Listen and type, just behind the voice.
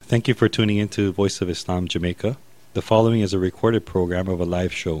Thank you for tuning into Voice of Islam Jamaica. The following is a recorded program of a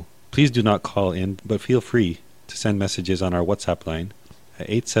live show. Please do not call in, but feel free to send messages on our WhatsApp line at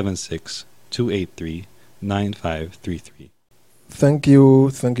 876-283-9533. Thank you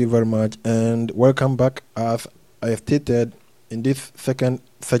very much, and welcome back. As I have stated, in this second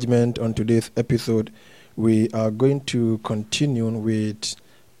segment on today's episode, we are going to continue with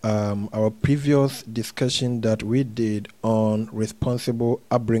our previous discussion that we did on responsible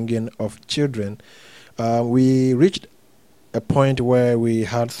upbringing of children. We reached a point where we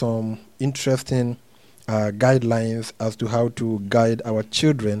had some interesting guidelines as to how to guide our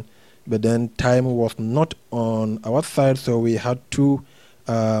children, but then time was not on our side, so we had to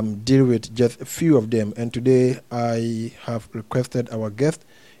deal with just a few of them. And today I have requested our guest,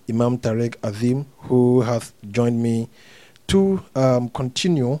 Imam Tariq Azim, who has joined me to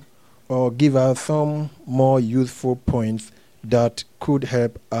continue or give us some more useful points that could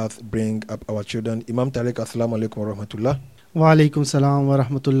help us bring up our children. Imam Tariq, assalamu alaikum wa rahmatullah. Wa alaikum salam wa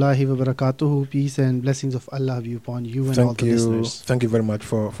rahmatullahi wa barakatuhu. Peace and blessings of Allah be upon you and all the listeners. Thank you very much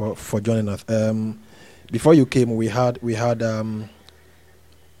for joining us. Before you came, we had a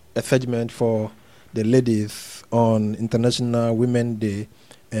segment for the ladies on International Women's Day,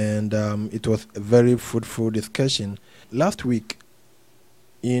 and it was a very fruitful discussion. Last week,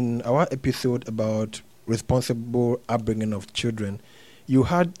 in our episode about responsible upbringing of children, you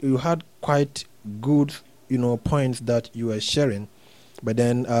had quite good points that you were sharing, but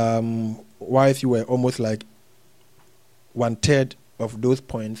then whilst you were almost like 1/3 of those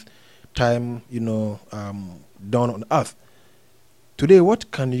points, time dawned on us. Today,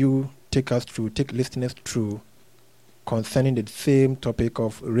 what can you take listeners through concerning the same topic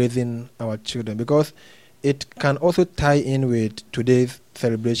of raising our children? Because it can also tie in with today's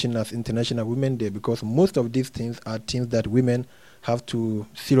celebration as International Women's Day, because most of these things are things that women have to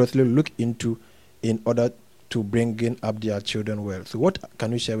seriously look into in order to bring up their children well. So what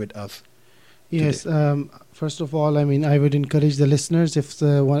can you share with us? Yes, first of all, I would encourage the listeners, if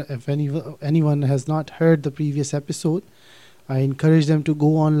anyone has not heard the previous episode, I encourage them to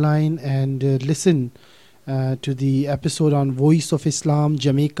go online and listen to the episode on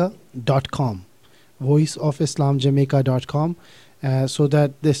voiceofislamjamaica.com. voiceofislamjamaica.com, so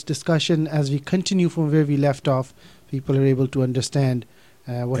that this discussion, as we continue from where we left off, people are able to understand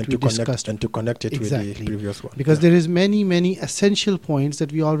what we discussed. And to connect it exactly with the previous one. Because there is many essential points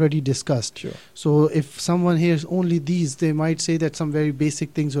that we already discussed. Sure. So if someone hears only these, they might say that some very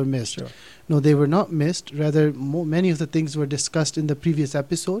basic things were missed. Sure. No, they were not missed. Rather, many of the things were discussed in the previous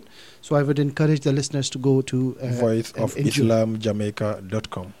episode. So I would encourage the listeners to go to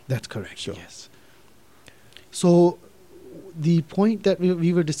voiceofislamjamaica.com. That's correct. Sure. Yes. So the point that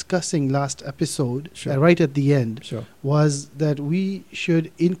we were discussing last episode, Sure. right at the end, Sure. was that we should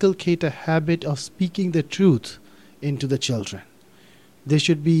inculcate a habit of speaking the truth into the children. There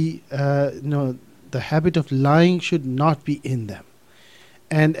should be, the habit of lying should not be in them.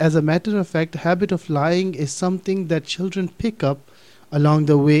 And as a matter of fact, the habit of lying is something that children pick up along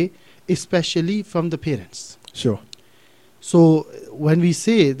the way, especially from the parents. Sure. So when we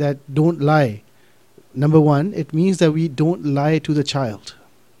say that don't lie, number one, it means that we don't lie to the child.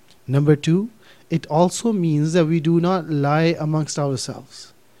 Number two, it also means that we do not lie amongst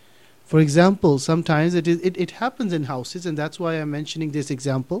ourselves. For example, sometimes it happens in houses, and that's why I'm mentioning this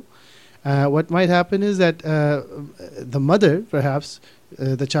example. What might happen is that the mother, perhaps,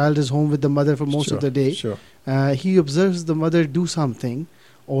 the child is home with the mother for most of the day. Sure. He observes the mother do something,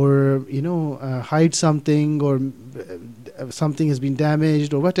 or hide something, or something has been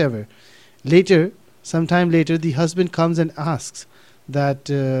damaged, or whatever. Sometime later, the husband comes and asks that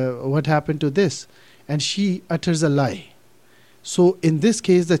what happened to this, and she utters a lie. So in this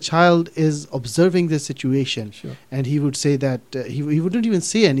case, the child is observing the situation, Sure. and he would say that he wouldn't even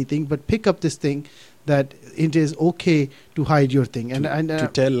say anything, but pick up this thing that it is okay to hide your thing and to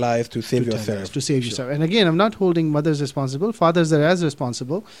tell lies to save yourself. To save yourself. And again, I'm not holding mothers responsible. Fathers are as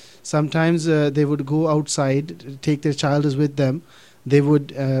responsible. Sometimes they would go outside, take their child with them. They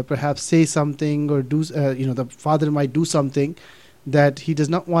would perhaps say something or do. The father might do something that he does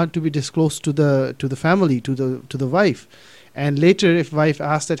not want to be disclosed to the family, to the wife. And later, if wife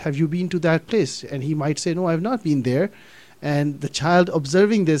asks that, have you been to that place? And he might say, no, I've not been there. And the child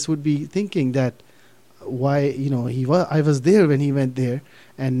observing this would be thinking that, why, I was there when he went there,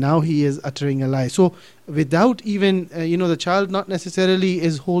 and now he is uttering a lie. So without even, the child not necessarily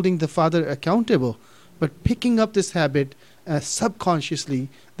is holding the father accountable, but picking up this habit subconsciously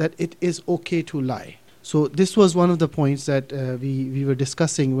that it is okay to lie. So this was one of the points that we were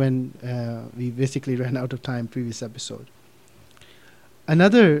discussing when we basically ran out of time previous episode.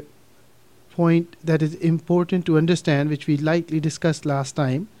 Another point that is important to understand, which we lightly discussed last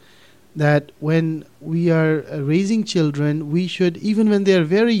time, that when we are raising children, we should, even when they are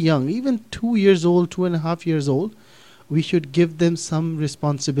very young, even 2 years old, 2.5 years old, we should give them some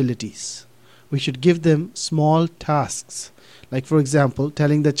responsibilities. We should give them small tasks. Like, for example,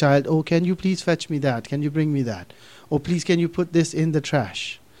 telling the child, oh, can you please fetch me that? Can you bring me that? Oh, please, can you put this in the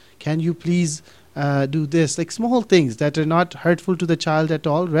trash? Can you please do this? Like small things that are not hurtful to the child at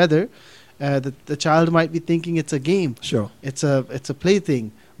all. Rather, the child might be thinking it's a game. Sure. It's a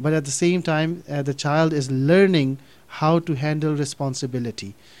plaything. But at the same time, the child is learning how to handle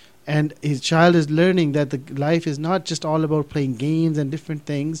responsibility. And his child is learning that the life is not just all about playing games and different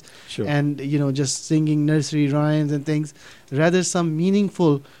things, Sure. and just singing nursery rhymes and things. Rather, some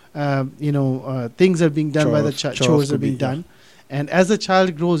meaningful things are being done by the Chores chores are could be, being done. And as the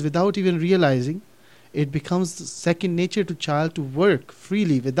child grows, without even realizing, it becomes second nature to child to work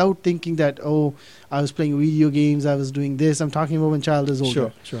freely without thinking that, oh, I was playing video games, I was doing this. I'm talking about when child is older.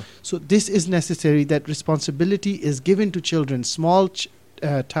 Sure. Sure. So this is necessary, that responsibility is given to children, small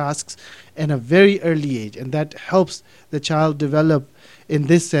tasks in a very early age, and that helps the child develop in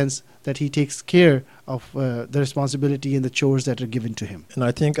this sense that he takes care of the responsibility and the chores that are given to him. And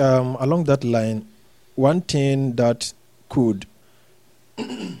I think along that line, one thing that could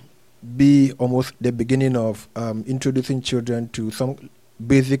be almost the beginning of introducing children to some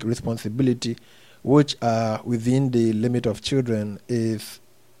basic responsibility, which are within the limit of children, is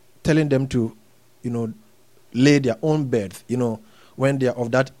telling them to, lay their own beds, when they are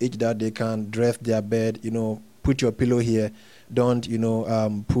of that age that they can dress their bed, put your pillow here, don't,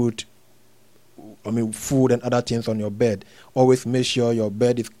 put, food and other things on your bed. Always make sure your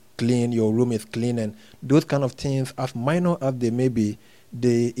bed is clean, your room is clean, and those kind of things, as minor as they may be,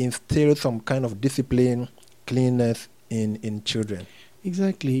 they instill some kind of discipline, cleanness in children.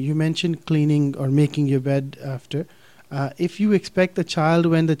 Exactly. You mentioned cleaning or making your bed after. If you expect the child,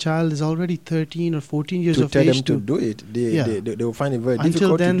 when the child is already 13 or 14 years to of tell age, them to do it, they will find it very until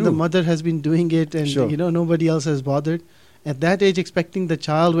difficult then to do. the mother has been doing it, and Sure. nobody else has bothered. At that age, expecting the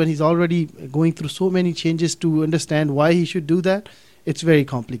child, when he's already going through so many changes, to understand why he should do that, it's very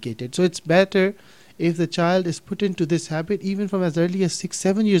complicated. So it's better if the child is put into this habit even from as early as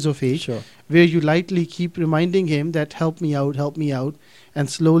 6-7 years of age, Sure. where you lightly keep reminding him that help me out, and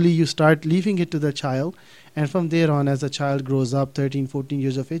slowly you start leaving it to the child. And from there on, as the child grows up, 13-14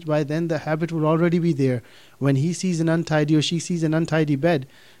 years of age, by then the habit will already be there. When he sees an untidy or she sees an untidy bed,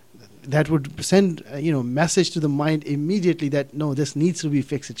 that would send message to the mind immediately that no, this needs to be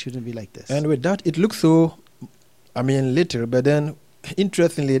fixed, it shouldn't be like this. And with that, it looks so, little, but then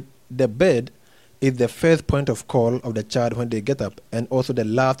interestingly, the bed is the first point of call of the child when they get up, and also the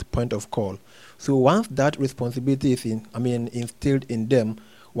last point of call. So once that responsibility is instilled in them,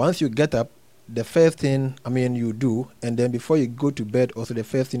 once you get up, the first thing you do, and then before you go to bed, also the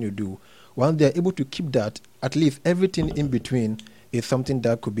first thing you do. Once they are able to keep that, at least everything in between is something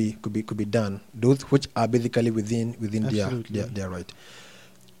that could be done. Those which are basically within their right.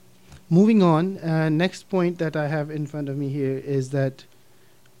 Moving on, next point that I have in front of me here is that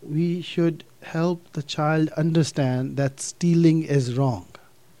we should help the child understand that stealing is wrong.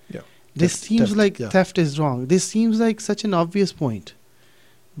 Yeah. This seems theft, like yeah. theft is wrong. This seems like such an obvious point.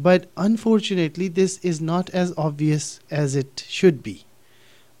 But unfortunately, this is not as obvious as it should be.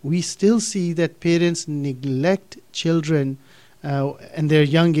 We still see that parents neglect children in their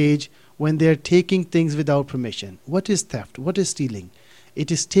young age when they're taking things without permission. What is theft? What is stealing?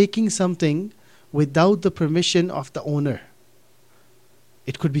 It is taking something without the permission of the owner.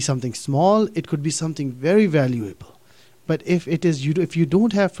 It could be something small, it could be something very valuable. But if you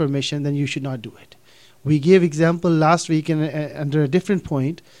don't have permission, then you should not do it. We gave example last week under a different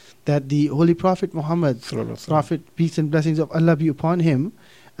point that the Holy Prophet Muhammad, Prophet, peace and blessings of Allah be upon him,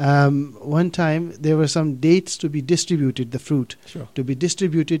 one time there were some dates to be distributed, the fruit, Sure. to be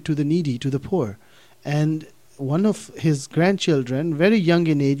distributed to the needy, to the poor. And one of his grandchildren, very young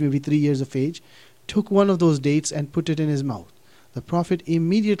in age, maybe 3 years of age, took one of those dates and put it in his mouth. The Prophet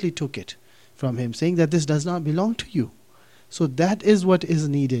immediately took it from him, saying that this does not belong to you. So that is what is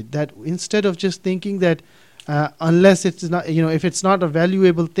needed. That instead of just thinking that unless it's not, if it's not a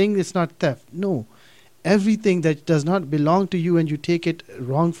valuable thing, it's not theft. No, everything that does not belong to you and you take it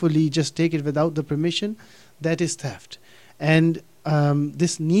wrongfully, just take it without the permission, that is theft. And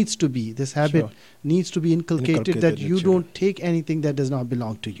this habit Sure. needs to be inculcated that in you children. don't take anything that does not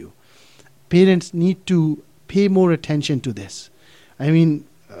belong to you. Parents need to pay more attention to this.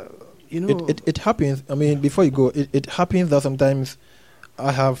 It happens. Before you go, it happens that sometimes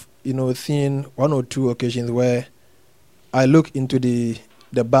I have, seen one or two occasions where I look into the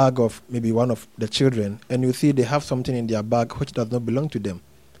bag of maybe one of the children, and you see they have something in their bag which does not belong to them,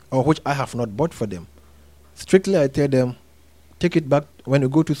 or which I have not bought for them. Strictly, I tell them, take it back when you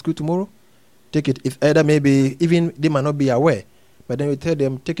go to school tomorrow. Take it. It's either maybe even they might not be aware, but then you tell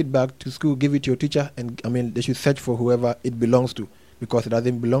them, take it back to school, give it to your teacher, and they should search for whoever it belongs to, because it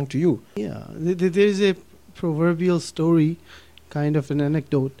doesn't belong to you. Yeah, there is a proverbial story, kind of an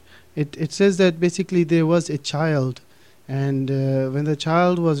anecdote. It says that basically there was a child, and when the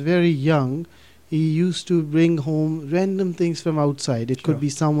child was very young, he used to bring home random things from outside. It could be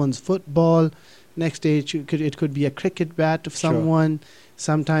someone's football. Next day, it could be a cricket bat of someone.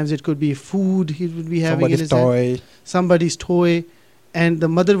 Sometimes it could be food he would be having in his hand. Somebody's toy. And the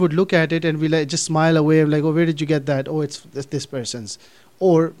mother would look at it and be like, just smile away, like, oh, where did you get that? Oh, it's this person's.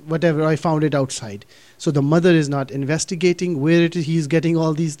 Or whatever, I found it outside. So the mother is not investigating where it is he's getting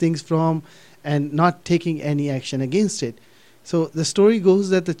all these things from and not taking any action against it. So the story goes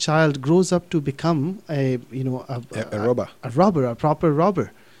that the child grows up to become a robber. A proper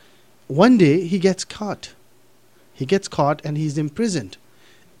robber. One day he gets caught. He gets caught and he's imprisoned.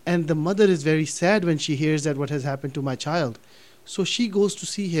 And the mother is very sad when she hears that what has happened to my child. So she goes to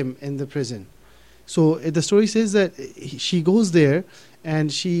see him in the prison. So the story says that she goes there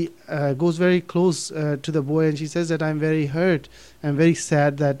and she goes very close to the boy, and she says that I'm very hurt. I'm very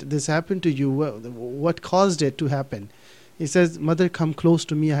sad that this happened to you. What caused it to happen? He says, mother, come close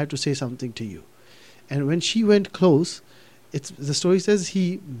to me. I have to say something to you. And when she went close, the story says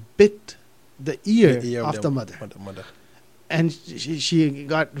he bit the ear of the mother. And she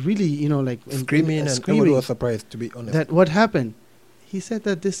got really, screaming, and everybody was surprised, to be honest. That what happened? He said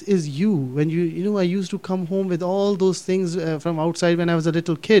that this is you. When I used to come home with all those things from outside when I was a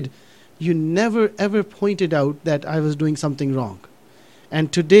little kid. You never ever pointed out that I was doing something wrong.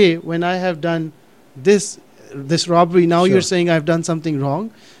 And today, when I have done this robbery, now you're saying I've done something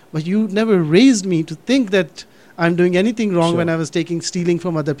wrong, but you never raised me to think that I'm doing anything wrong when I was stealing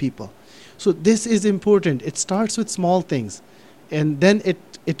from other people. So this is important. It starts with small things, and then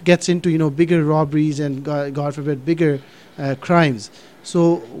it gets into bigger robberies and God forbid bigger crimes.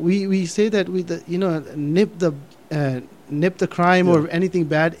 So we say that we nip the crime or anything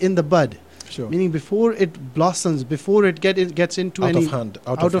bad in the bud. Sure. Meaning before it blossoms, before it gets into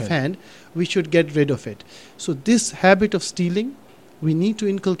out of hand, we should get rid of it. So this habit of stealing, we need to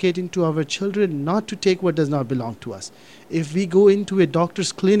inculcate into our children not to take what does not belong to us. If we go into a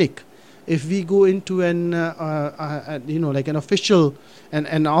doctor's clinic, if we go into an official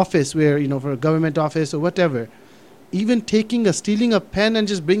an office where for a government office or whatever, even stealing a pen and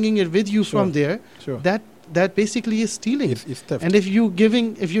just bringing it with you from there, that basically is stealing. It's theft. And if you're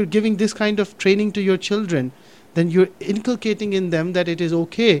giving this kind of training to your children, then you're inculcating in them that it is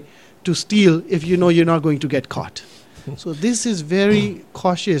okay to steal if you're not going to get caught. So this is very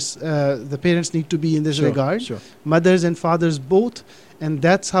cautious. The parents need to be in this regard. Mothers and fathers both. And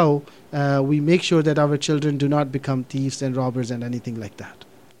that's how we make sure that our children do not become thieves and robbers and anything like that.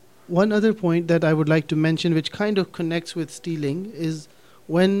 One other point that I would like to mention, which kind of connects with stealing, is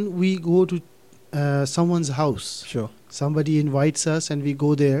when we go to someone's house. Somebody invites us and we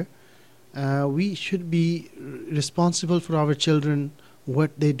go there. We should be responsible for our children,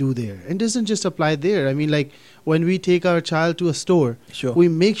 what they do there. And it doesn't just apply there. I mean, like when we take our child to a store, we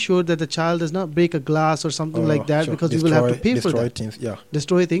make sure that the child does not break a glass or something like that, because we will have to pay for that.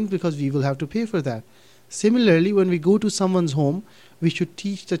 Destroy things because we will have to pay for that. Similarly, when we go to someone's home, we should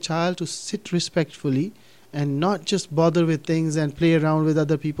teach the child to sit respectfully and not just bother with things and play around with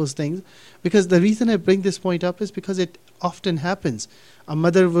other people's things. Because the reason I bring this point up is because it often happens. A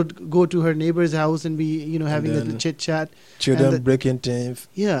mother would go to her neighbor's house and be, having a chit chat. Children breaking things.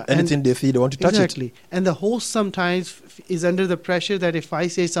 Anything they see, they want to touch it. Exactly. And the host sometimes is under the pressure that if I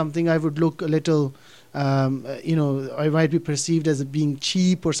say something, I would look a little, I might be perceived as being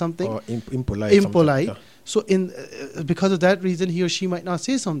cheap or something. Or impolite. So because of that reason, he or she might not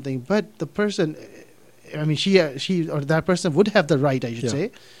say something. But the person, she or that person would have the right, I should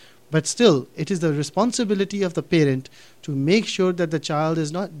say. But still, it is the responsibility of the parent to make sure that the child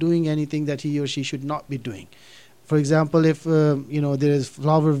is not doing anything that he or she should not be doing. For example, if there is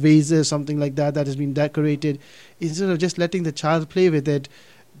flower vases, something like that has been decorated, instead of just letting the child play with it,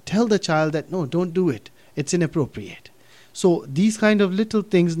 tell the child that no, don't do it. It's inappropriate. So these kind of little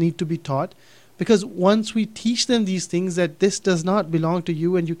things need to be taught, because once we teach them these things, that this does not belong to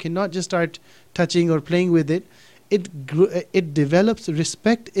you and you cannot just start touching or playing with it, it develops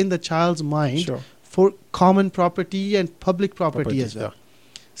respect in the child's mind for common property and public property as well.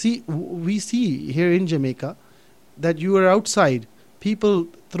 See, we see here in Jamaica that you are outside. People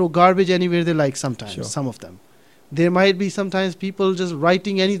throw garbage anywhere they like sometimes, some of them. There might be sometimes people just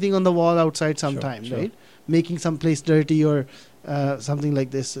writing anything on the wall outside sometimes, sure. right? Making some place dirty or something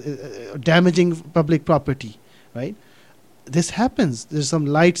like this, damaging public property, right? This happens. There's some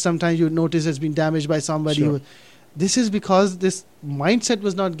light sometimes you notice has been damaged by somebody. Sure. This is because this mindset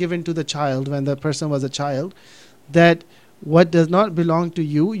was not given to the child when the person was a child, that what does not belong to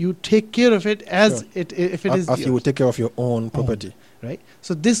you, you take care of it as Sure. if it is As you yours. would take care of your own property. Right?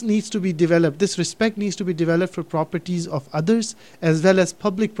 So this needs to be developed. This respect needs to be developed for properties of others as well as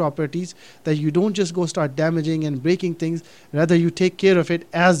public properties, that you don't just go start damaging and breaking things. Rather, you take care of it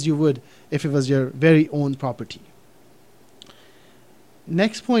as you would if it was your very own property.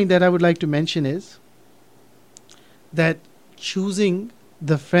 Next point that I would like to mention is that choosing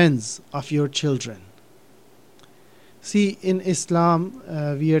the friends of your children. See, in Islam,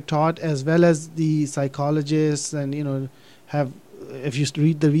 we are taught, as well as the psychologists and, have, if you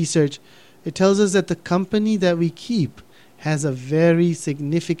read the research, it tells us that the company that we keep has a very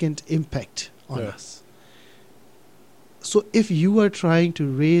significant impact on Yeah. us. So if you are trying to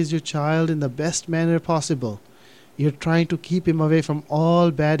raise your child in the best manner possible, you're trying to keep him away from all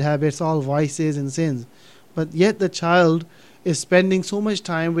bad habits, all vices and sins, but yet the child is spending so much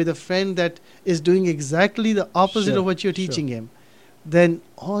time with a friend that is doing exactly the opposite Sure, of what you're sure. teaching him, then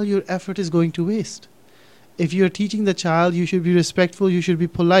all your effort is going to waste. If you're teaching the child, you should be respectful, you should be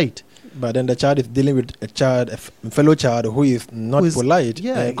polite. But then the child is dealing with a child, fellow child who is not Who is- polite.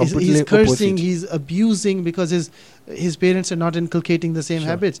 Yeah, completely he's cursing, opposite. he's abusing because his parents are not inculcating the same Sure.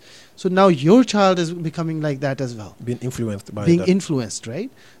 habits. So now your child is becoming like that as well, Being influenced by being that. influenced, right?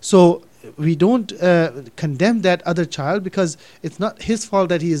 So we don't condemn that other child because it's not his fault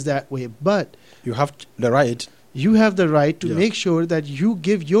that he is that way. But You have the right. you have the right to Yeah. make sure that you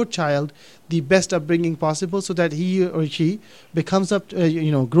give your child the best upbringing possible, so that he or she becomes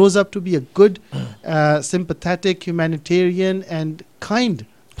grows up to be a good, sympathetic, humanitarian, and kind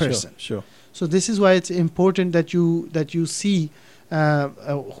person. Sure. So this is why it's important that you see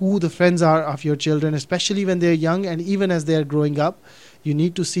who the friends are of your children, especially when they're young and even as they're growing up. You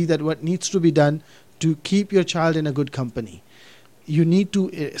need to see that what needs to be done to keep your child in a good company. You need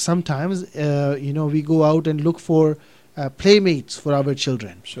to sometimes we go out and look for playmates for our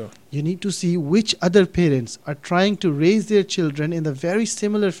children. Sure. You need to see which other parents are trying to raise their children in the very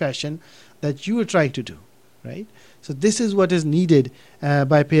similar fashion that you are trying to do, right? So this is what is needed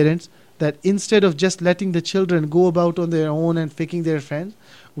by parents, that instead of just letting the children go about on their own and picking their friends,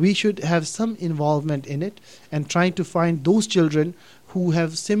 we should have some involvement in it and trying to find those children who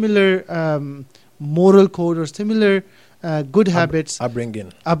have similar moral code or similar good habits,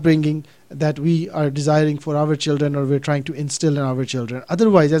 upbringing that we are desiring for our children, or we're trying to instill in our children.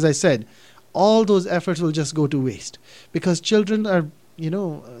 Otherwise, as I said, all those efforts will just go to waste, because children are,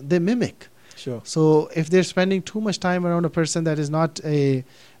 they mimic. Sure. So if they're spending too much time around a person that is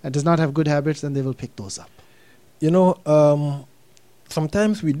does not have good habits, then they will pick those up.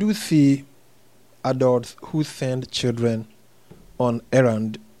 Sometimes we do see adults who send children on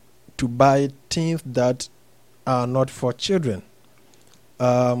errand to buy things that are not for children.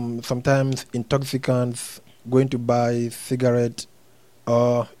 Sometimes intoxicants, going to buy cigarette,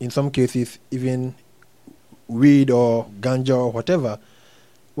 or in some cases even weed or ganja or whatever.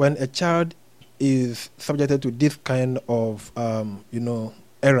 When a child is subjected to this kind of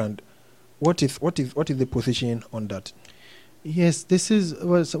errand, what is the position on that? Yes, this is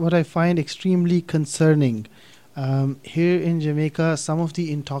what I find extremely concerning. Here in Jamaica, some of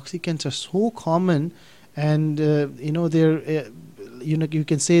the intoxicants are so common, and they're you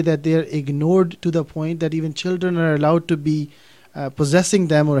can say that they're ignored to the point that even children are allowed to be possessing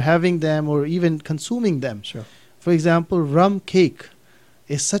them or having them or even consuming them. Sure. For example, rum cake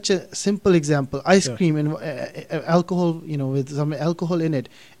is such a simple example. Ice Sure. cream and alcohol, with some alcohol in it.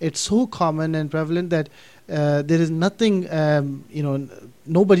 It's so common and prevalent that there is nothing,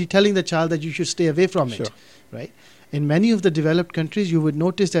 nobody telling the child that you should stay away from Sure. it, right? In many of the developed countries, you would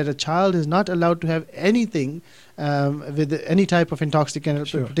notice that a child is not allowed to have anything with any type of intoxicant,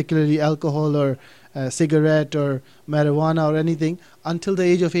 Sure. particularly alcohol or cigarette or marijuana or anything, until the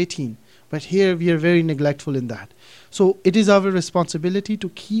age of 18. But here we are very neglectful in that. So it is our responsibility to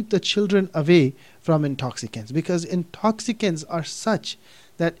keep the children away from intoxicants, because intoxicants are such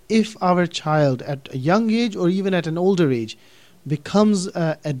that if our child at a young age or even at an older age becomes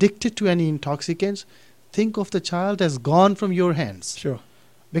addicted to any intoxicants, think of the child as gone from your hands. Sure.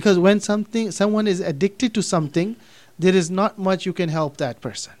 Because when someone is addicted to something, there is not much you can help that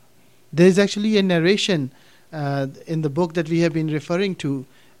person. There is actually a narration in the book that we have been referring to,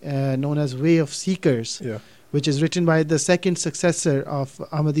 known as Way of Seekers, Yeah. which is written by the second successor of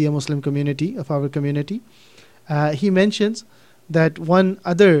Ahmadiyya Muslim community, of our community. He mentions that one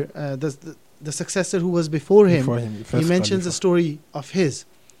other, the successor who was before him, the first he mentions Khalifa. a story of his.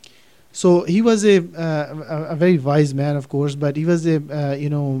 So he was a very wise man, of course, but he was a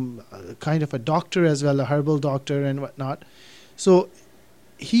kind of a doctor as well, a herbal doctor and whatnot. So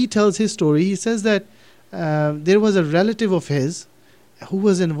he tells his story. He says that there was a relative of his who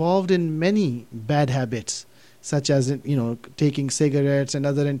was involved in many bad habits, such as taking cigarettes and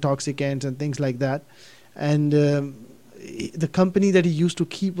other intoxicants and things like that. And the company that he used to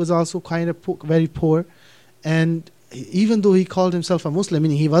keep was also kind of very poor. And even though he called himself a Muslim,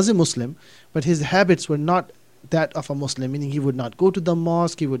 meaning he was a Muslim, but his habits were not that of a Muslim, meaning he would not go to the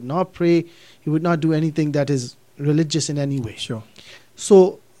mosque, he would not pray, he would not do anything that is religious in any way. Sure.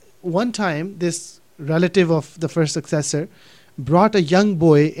 So one time, this relative of the first successor brought a young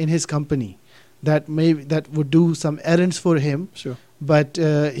boy in his company that would do some errands for him, Sure. but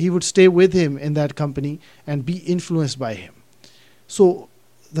he would stay with him in that company and be influenced by him. So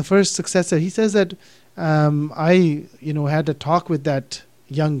the first successor, he says that I had a talk with that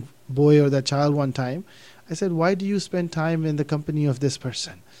young boy or that child one time. I said, why do you spend time in the company of this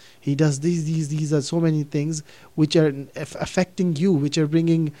person? He does these are so many things which are affecting you, which are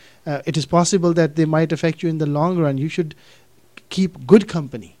bringing, it is possible that they might affect you in the long run. You should keep good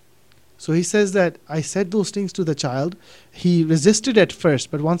company. So he says that I said those things to the child. He resisted at first,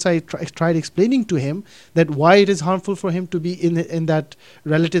 but once I tried explaining to him that why it is harmful for him to be in that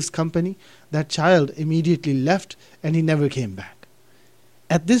relative's company, that child immediately left and he never came back.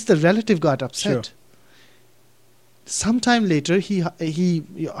 At this, the relative got upset. Sure. Sometime later, he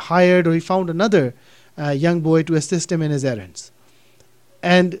hired or he found another young boy to assist him in his errands.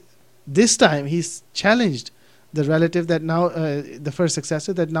 And this time, he's challenged the relative that now, the first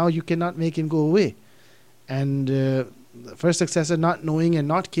successor, that now you cannot make him go away. And the first successor, not knowing and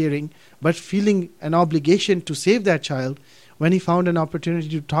not caring, but feeling an obligation to save that child, when he found an opportunity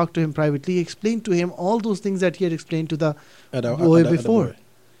to talk to him privately, he explained to him all those things that he had explained to the boy before.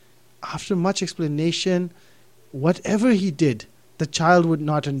 After much explanation, whatever he did, the child would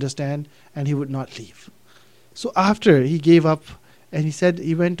not understand and he would not leave. So after he gave up, and he said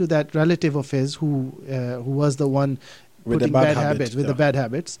he went to that relative of his who was the one With putting the bad bad habits, the yeah. bad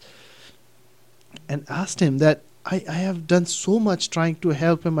habits, and asked him that I have done so much trying to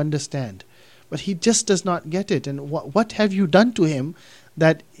help him understand, but he just does not get it. And what have you done to him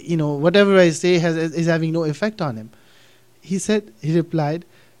that whatever I say is having no effect on him? He replied,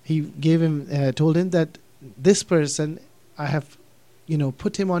 he told him that this person, I have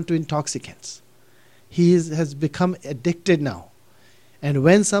put him onto intoxicants. He has become addicted now. And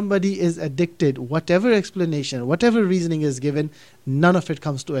when somebody is addicted, whatever explanation, whatever reasoning is given, none of it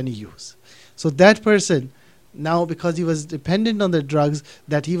comes to any use. So that person, now because he was dependent on the drugs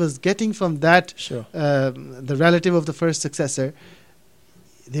that he was getting from that, Sure. The relative of the first successor,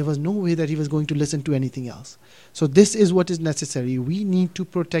 there was no way that he was going to listen to anything else. So this is what is necessary. We need to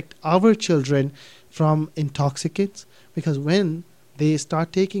protect our children from intoxicants, because when they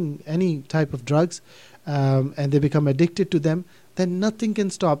start taking any type of drugs and they become addicted to them, then nothing can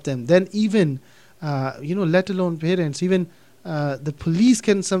stop them. Then even, let alone parents, even the police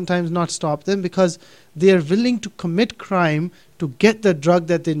can sometimes not stop them, because they are willing to commit crime to get the drug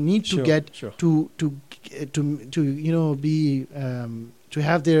that they need to get Sure. to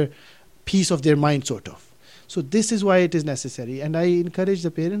have their peace of their mind, sort of. So this is why it is necessary. And I encourage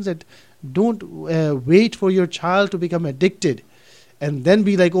the parents that don't wait for your child to become addicted and then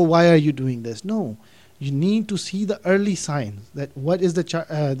be like, oh, why are you doing this? No. You need to see the early signs that what is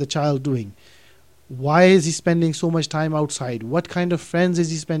the child doing? Why is he spending so much time outside? What kind of friends is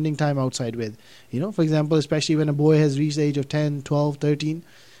he spending time outside with? For example, especially when a boy has reached the age of 10, 12, 13,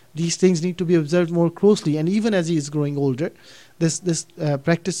 these things need to be observed more closely. And even as he is growing older, this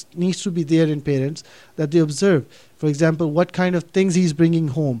practice needs to be there in parents, that they observe, for example, what kind of things he's bringing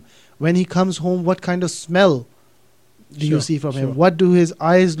home. When he comes home, what kind of smell do you see from him? What do his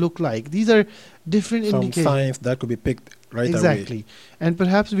eyes look like? These are different indicators. Some signs that could be picked right away. Exactly. And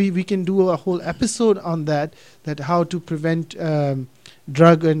perhaps we can do a whole episode on that how to prevent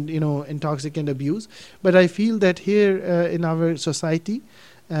drug and intoxicant abuse. But I feel that here in our society,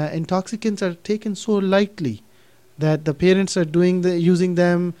 intoxicants are taken so lightly that the parents are using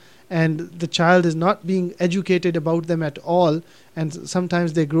them, and the child is not being educated about them at all, and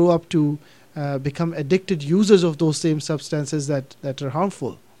sometimes they grow up to become addicted users of those same substances that are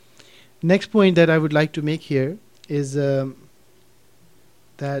harmful. Next point that I would like to make here is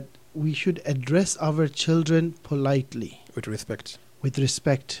that we should address our children politely. With respect. With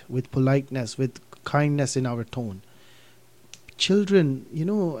respect, with politeness, with kindness in our tone. Children,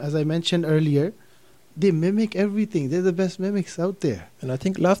 as I mentioned earlier, they mimic everything. They're the best mimics out there. And I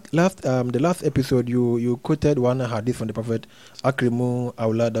think the last episode you quoted one hadith from the Prophet, Akrimu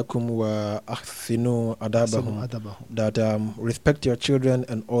awladakum wa ahsinu adabahum, that respect your children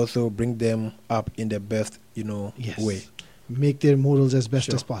and also bring them up in the best Yes. way. Make their morals as best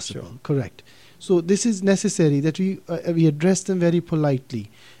Sure, as possible. sure. Correct. So this is necessary that we address them very politely.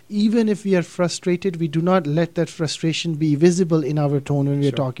 Even if we are frustrated, we do not let that frustration be visible in our tone when we are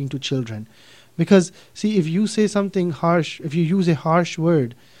Sure. talking to children. Because, see, if you say something harsh, if you use a harsh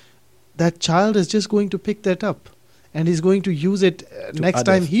word, that child is just going to pick that up. And he's going to use it next others,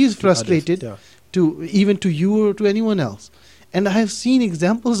 time he is to others, frustrated, yeah. to even to you or to anyone else. And I have seen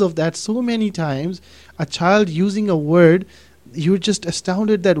examples of that so many times. A child using a word, you're just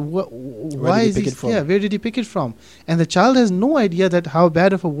astounded that why did he is pick he? it from? Yeah, where did he pick it from? And the child has no idea that how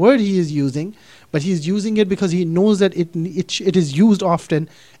bad of a word he is using, but he's using it because he knows that it is used often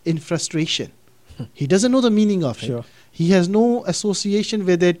in frustration. He doesn't know the meaning of it. Sure. He has no association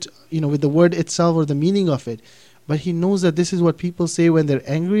with it, with the word itself or the meaning of it. But he knows that this is what people say when they're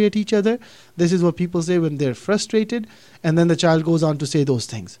angry at each other. This is what people say when they're frustrated. And then the child goes on to say those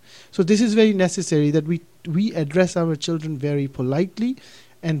things. So this is very necessary that we address our children very politely,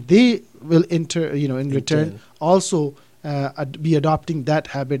 and they will in return also be adopting that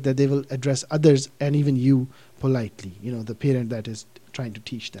habit, that they will address others and even you politely, the parent that is trying to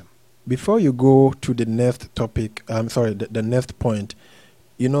teach them. Before you go to the next topic, the next point,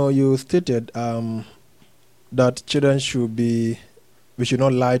 you stated that we should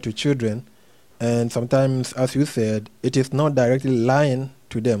not lie to children. And sometimes, as you said, it is not directly lying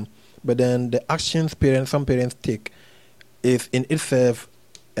to them, but then the actions some parents take is in itself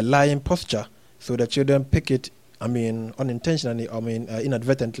a lying posture. So the children pick it, unintentionally,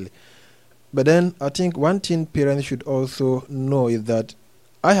 inadvertently. But then I think one thing parents should also know is that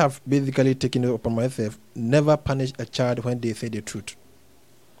I have basically taken it upon myself, never punish a child when they say the truth.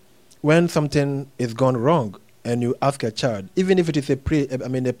 When something is gone wrong and you ask a child, even if it is a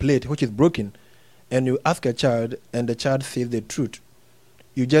plate which is broken, and you ask a child and the child says the truth,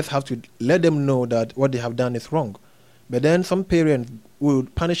 you just have to let them know that what they have done is wrong. But then some parents will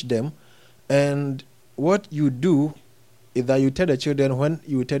punish them, and what you do is that you tell the children when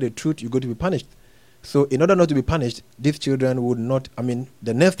you tell the truth, you're going to be punished. So in order not to be punished, these children would not,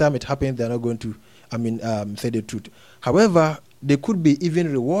 the next time it happens, they're not going to, say the truth. However, they could be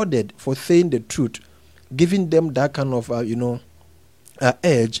even rewarded for saying the truth, giving them that kind of,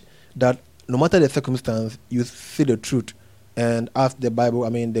 edge that no matter the circumstance, you say the truth. And as the Bible,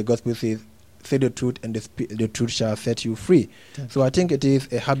 the gospel says, say the truth and the truth shall set you free. Definitely. So I think it is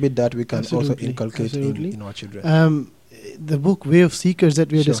a habit that we can also inculcate in our children. The book Way of Seekers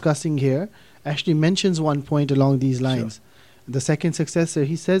that we are Sure. discussing here actually mentions one point along these lines. Sure. The second successor,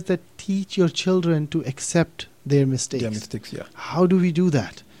 he says that teach your children to accept their mistakes. Their mistakes, yeah. How do we do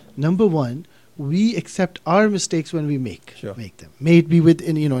that? Number one, we accept our mistakes when we make them. May it be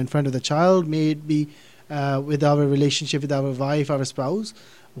in front of the child, may it be with our relationship with our wife, our spouse,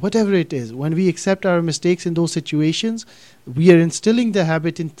 whatever it is. When we accept our mistakes in those situations, we are instilling the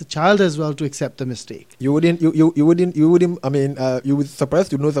habit in the child as well to accept the mistake. You would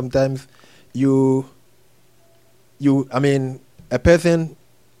surprised to know sometimes a person,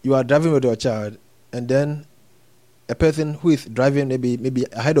 you are driving with your child, and then a person who is driving maybe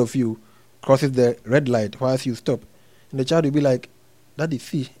ahead of you crosses the red light whilst you stop. And the child will be like, Daddy,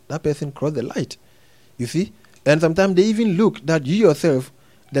 see, that person crossed the light. You see? And sometimes they even look that you yourself,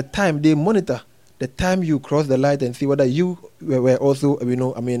 the time, they monitor the time you cross the light and see whether you were also,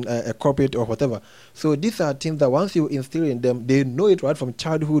 a culprit or whatever. So these are things that once you instill in them, they know it right from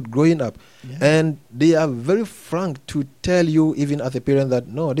childhood, growing up. Yeah. And they are very frank to tell you, even as a parent, that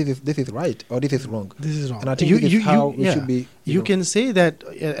no, this is right or this is wrong. This is wrong. And I think this is how we should be. You can say that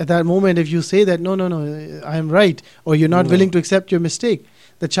at that moment, if you say that, no, I am right, or you're not willing to accept your mistake,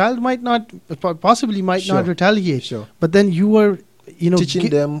 the child might not retaliate. Sure. But then you are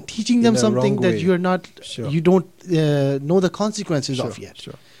teaching them something that you're not, you don't know the consequences of yet.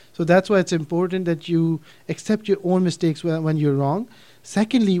 Sure. So that's why it's important that you accept your own mistakes when you're wrong.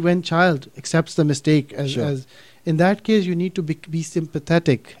 Secondly, when child accepts the mistake, as in that case, you need to be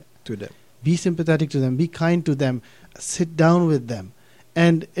sympathetic to them. Be sympathetic to them. Be kind to them. Sit down with them.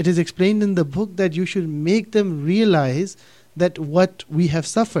 And it is explained in the book that you should make them realize that what we have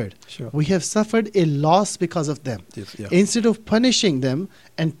suffered. Sure. We have suffered a loss because of them. Yes, yeah. Instead of punishing them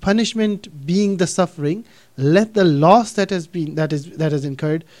and punishment being the suffering, let the loss that has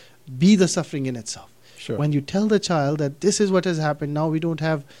incurred be the suffering in itself. Sure. When you tell the child that this is what has happened, now we don't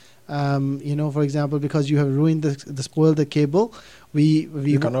have, for example, because you have spoiled the cable,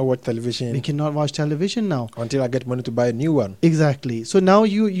 You cannot watch television. We cannot watch television now until I get money to buy a new one. Exactly. So now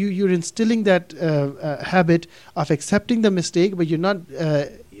you're instilling that habit of accepting the mistake, but you're not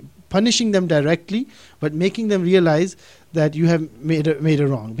punishing them directly, but making them realize that you have made a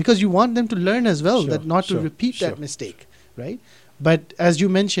wrong, because you want them to learn as well, that not to repeat that mistake, right? But as you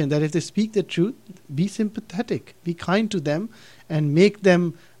mentioned, that if they speak the truth, be sympathetic, be kind to them, and make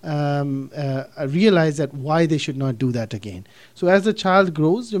them realize that why they should not do that again. So as the child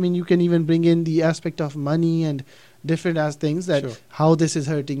grows, I mean, you can even bring in the aspect of money and different as things, that how this is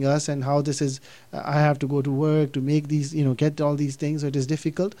hurting us, and how this is I have to go to work to make these, get all these things, so it is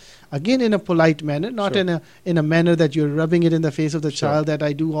difficult. Again, in a polite manner, not in a manner that you're rubbing it in the face of the child that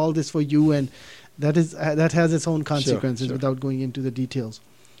I do all this for you, and that has its own consequences without going into the details.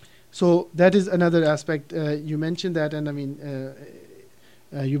 So that is another aspect. You mentioned that, and I mean,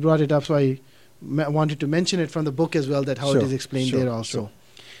 you brought it up, so I wanted to mention it from the book as well, that how it is explained there also.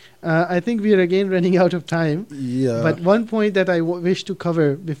 I think we are again running out of time. Yeah. But one point that I wish to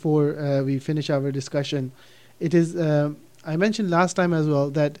cover before we finish our discussion, it is, I mentioned last time as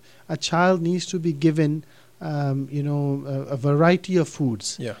well, that a child needs to be given, a variety of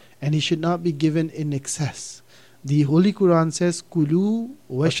foods. Yeah. And he should not be given in excess. The Holy Quran says, Kulu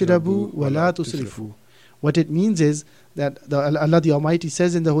washrabu wala tusrifu. What it means is that Allah the Almighty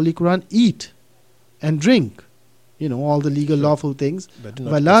says in the Holy Quran, eat and drink. All the legal lawful things.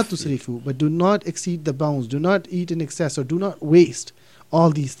 Wala tusrifu, but do not exceed the bounds. Do not eat in excess, or do not waste all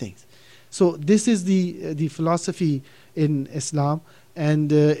these things. So this is the philosophy in Islam,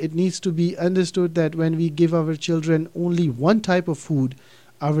 and it needs to be understood that when we give our children only one type of food,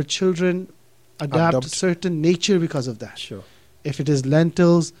 our children adopt certain nature because of that. Sure. If it is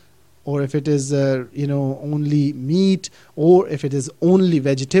lentils, or if it is only meat, or if it is only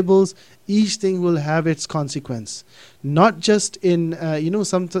vegetables, each thing will have its consequence. Not just in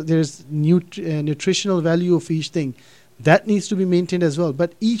there's nutritional value of each thing that needs to be maintained as well.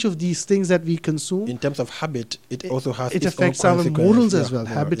 But each of these things that we consume, in terms of habit, it also has it its affects own our morals as well,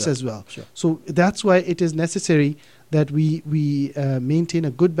 habits as well. Sure. So that's why it is necessary that we maintain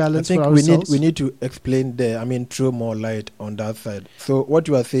a good balance for ourselves. we need to explain there. I mean, throw more light on that side. So what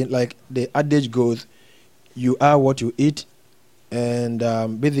you are saying, like the adage goes, you are what you eat, and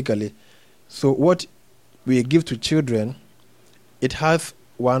basically, so what we give to children, it has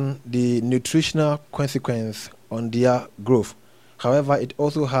the nutritional consequence on their growth. However, it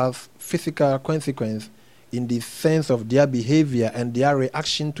also has physical consequence in the sense of their behavior and their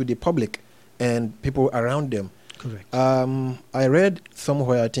reaction to the public and people around them. Correct. I read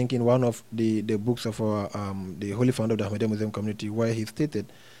somewhere, I think in one of the books of the Holy Founder of the Ahmadiyya Muslim community, where he stated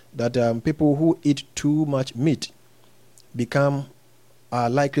that people who eat too much meat are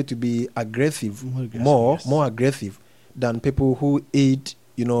likely to be aggressive, more aggressive than people who eat,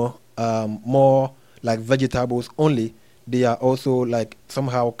 more like vegetables only. They are also like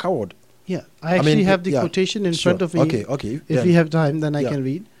somehow coward. Yeah, I actually have the quotation in front of me. Okay. If we have time, then I can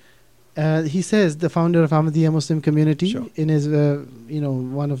read. He says, the founder of Ahmadiyya Muslim community, in his,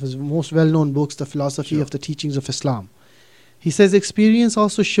 one of his most well-known books, The Philosophy of the Teachings of Islam. He says, experience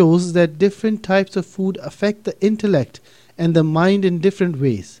also shows that different types of food affect the intellect and the mind in different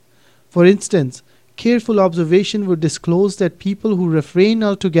ways. For instance, careful observation would disclose that people who refrain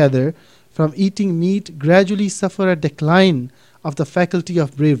altogether from eating meat gradually suffer a decline of the faculty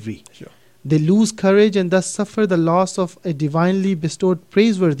of bravery. They lose courage and thus suffer the loss of a divinely bestowed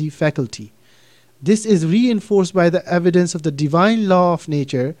praiseworthy faculty. This is reinforced by the evidence of the divine law of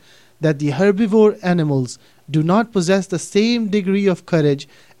nature that the herbivore animals do not possess the same degree of courage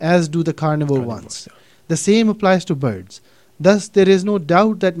as do the carnivore ones. The same applies to birds. Thus, there is no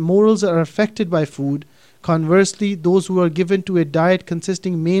doubt that morals are affected by food. Conversely, those who are given to a diet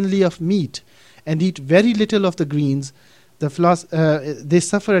consisting mainly of meat and eat very little of the greens, they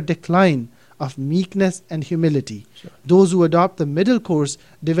suffer a decline of meekness and humility. Those who adopt the middle course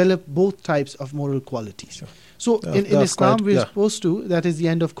develop both types of moral qualities. So in Islam we are supposed to, that is the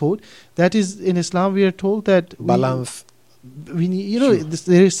end of quote, that is in Islam we are told that balance. We need,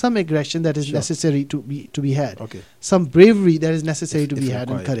 there is some aggression that is necessary to be had. Some bravery that is necessary to be had,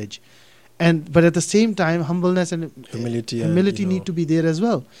 and courage. But at the same time, humbleness and humility need to be there as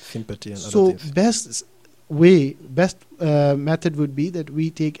well. Sympathy and other things. Best method would be that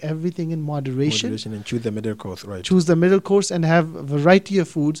we take everything in moderation and choose the middle course, right? Choose the middle course and have a variety of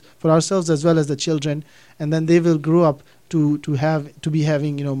foods for ourselves as well as the children, and then they will grow up to be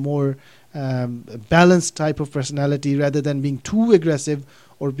having more balanced type of personality rather than being too aggressive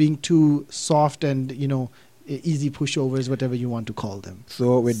or being too soft and easy pushovers, whatever you want to call them.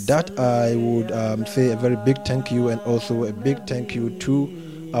 So with that, I would say a very big thank you, and also a big thank you to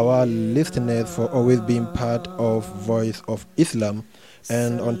our listeners for always being part of Voice of Islam.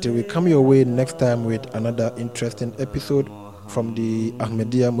 And until we come your way next time with another interesting episode from the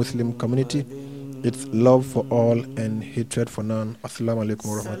Ahmadiyya Muslim community, it's love for all and hatred for none. Assalamu alaikum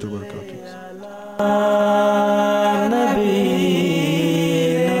wa rahmatullahi wa barakatuh.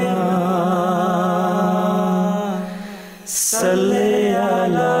 Salli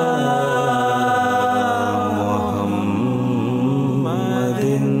ala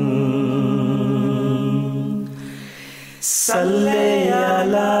Muhammadin, salli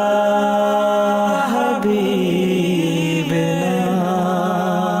ala habibina,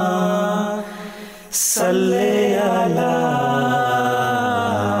 salli ala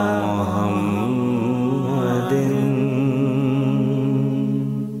Muhammadin,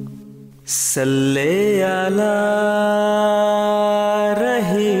 salli ala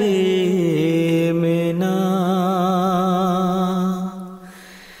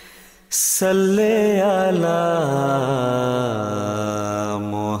salli ala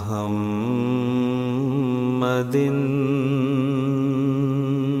Muhammadin.